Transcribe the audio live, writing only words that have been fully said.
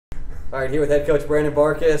All right, here with head coach Brandon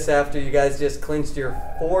Barkus after you guys just clinched your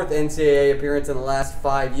 4th NCAA appearance in the last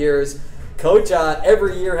 5 years. Coach,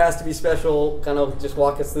 every year has to be special. Kind of just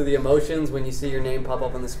walk us through the emotions when you see your name pop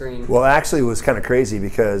up on the screen. Well, actually, it was kind of crazy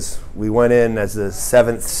because we went in as the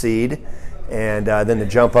 7th seed, and then to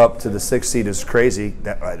jump up to the 6th seed is crazy,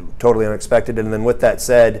 totally unexpected. And then with that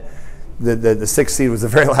said, the 6th seed was the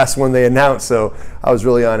very last one they announced, so I was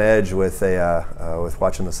really on edge with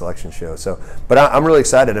watching the selection show. So, but I'm really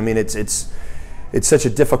excited. I mean, it's such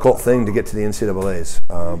a difficult thing to get to the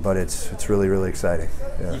NCAAs, but it's really exciting.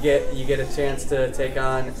 Yeah. You get a chance to take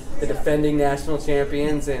on the defending national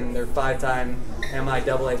champions and their 5-time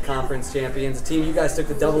MIAA conference champions. A team you guys took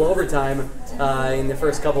the double overtime in the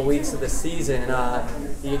first couple weeks of the season.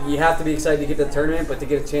 You have to be excited to get to the tournament, but to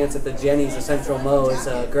get a chance at the Jennies of Central Mo is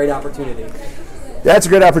a great opportunity. Yeah, it's a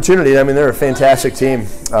great opportunity. I mean, they're a fantastic team.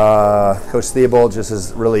 Coach Theobald just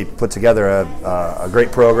has really put together a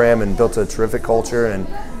great program and built a terrific culture. And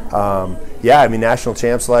yeah, I mean, national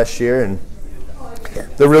champs last year, and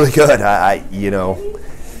they're really good.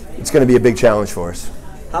 It's going to be a big challenge for us.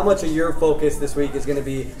 How much of your focus this week is going to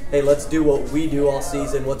be, hey, let's do what we do all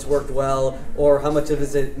season, what's worked well, or how much of it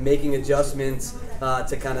is it making adjustments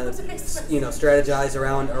to kind of, strategize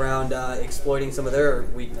around exploiting some of their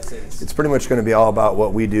weaknesses? It's pretty much going to be all about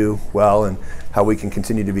what we do well and how we can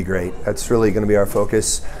continue to be great. That's really going to be our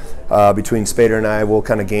focus. Between Spader and I, we'll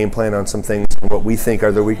kind of game plan on some things, what we think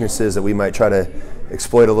are their weaknesses that we might try to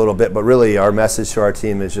exploit a little bit. But really, our message to our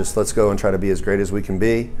team is just let's go and try to be as great as we can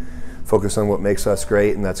be. Focus on what makes us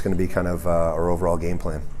great, and that's going to be kind of our overall game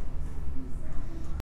plan.